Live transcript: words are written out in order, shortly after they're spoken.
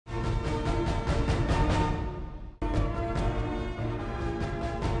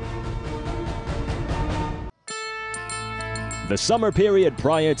The summer period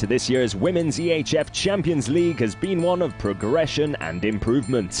prior to this year's Women's EHF Champions League has been one of progression and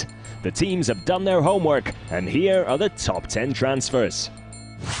improvement. The teams have done their homework, and here are the top 10 transfers.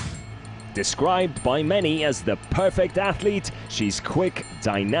 Described by many as the perfect athlete, she's quick,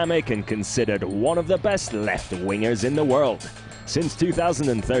 dynamic and considered one of the best left wingers in the world. Since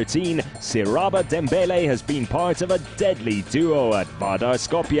 2013, Siraba Dembele has been part of a deadly duo at Vardar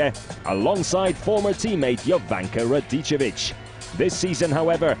Skopje, alongside former teammate Jovanka Radicevic. This season,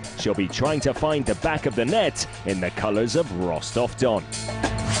 however, she'll be trying to find the back of the net in the colours of Rostov-Don.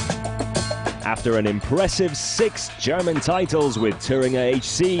 After an impressive 6 German titles with Thüringer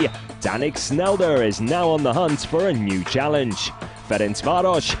HC, Danik Snelder is now on the hunt for a new challenge.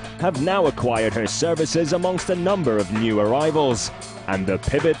 Ferencváros have now acquired her services amongst a number of new arrivals, and the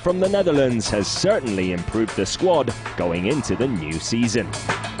pivot from the Netherlands has certainly improved the squad going into the new season.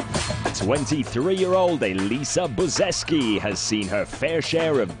 23-year-old Elisa Buzeski has seen her fair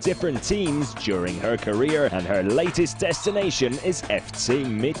share of different teams during her career, and her latest destination is FC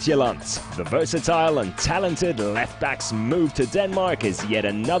Midtjylland. The versatile and talented left-back's move to Denmark is yet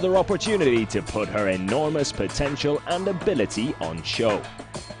another opportunity to put her enormous potential and ability on show.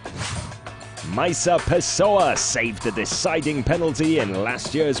 Maisa Pessoa saved the deciding penalty in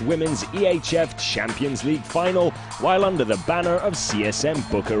last year's Women's EHF Champions League final while under the banner of CSM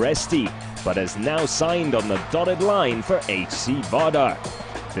Bucuresti, but has now signed on the dotted line for HC Vardar.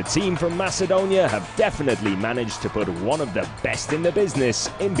 The team from Macedonia have definitely managed to put one of the best in the business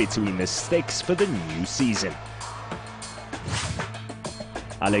in between the sticks for the new season.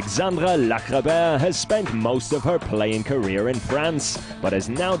 Alexandra Lacrebert has spent most of her playing career in France, but has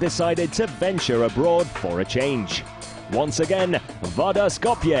now decided to venture abroad for a change. Once again, Vardar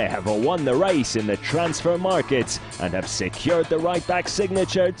Skopje have won the race in the transfer market and have secured the right-back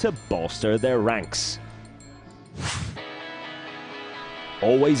signature to bolster their ranks.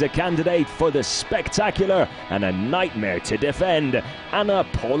 Always a candidate for the spectacular and a nightmare to defend, Ana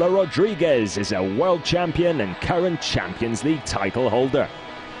Paula Rodriguez is a world champion and current Champions League title holder.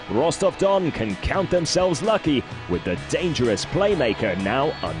 Rostov-Don can count themselves lucky with the dangerous playmaker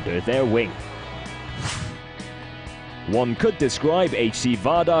now under their wing. One could describe HC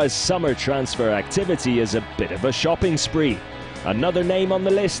Vardar's summer transfer activity as a bit of a shopping spree. Another name on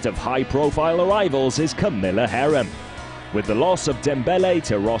the list of high-profile arrivals is Camilla Herem. With the loss of Dembele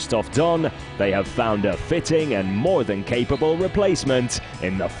to Rostov-Don, they have found a fitting and more than capable replacement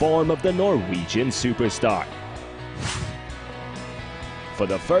in the form of the Norwegian superstar. For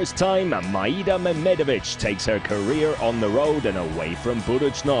the first time, Maida Mehmedovic takes her career on the road and away from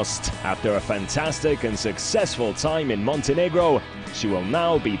Budućnost. After a fantastic and successful time in Montenegro, she will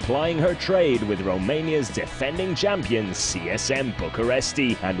now be plying her trade with Romania's defending champions CSM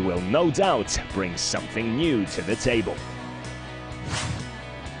Bucuresti, and will no doubt bring something new to the table.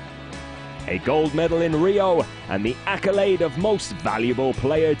 A gold medal in Rio and the accolade of most valuable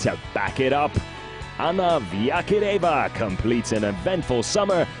player to back it up. Anna Vyakireva completes an eventful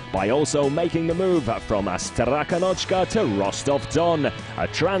summer by also making the move from Astrakhanotchka to Rostov-Don, a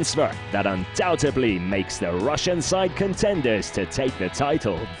transfer that undoubtedly makes the Russian side contenders to take the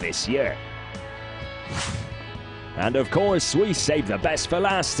title this year. And of course, we save the best for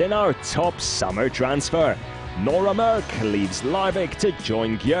last in our top summer transfer. Nora Merck leaves Larvik to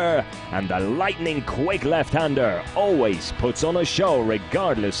join Gjør, and the lightning-quick left-hander always puts on a show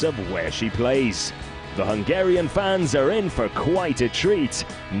regardless of where she plays. The Hungarian fans are in for quite a treat,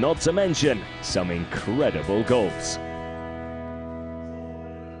 not to mention some incredible goals.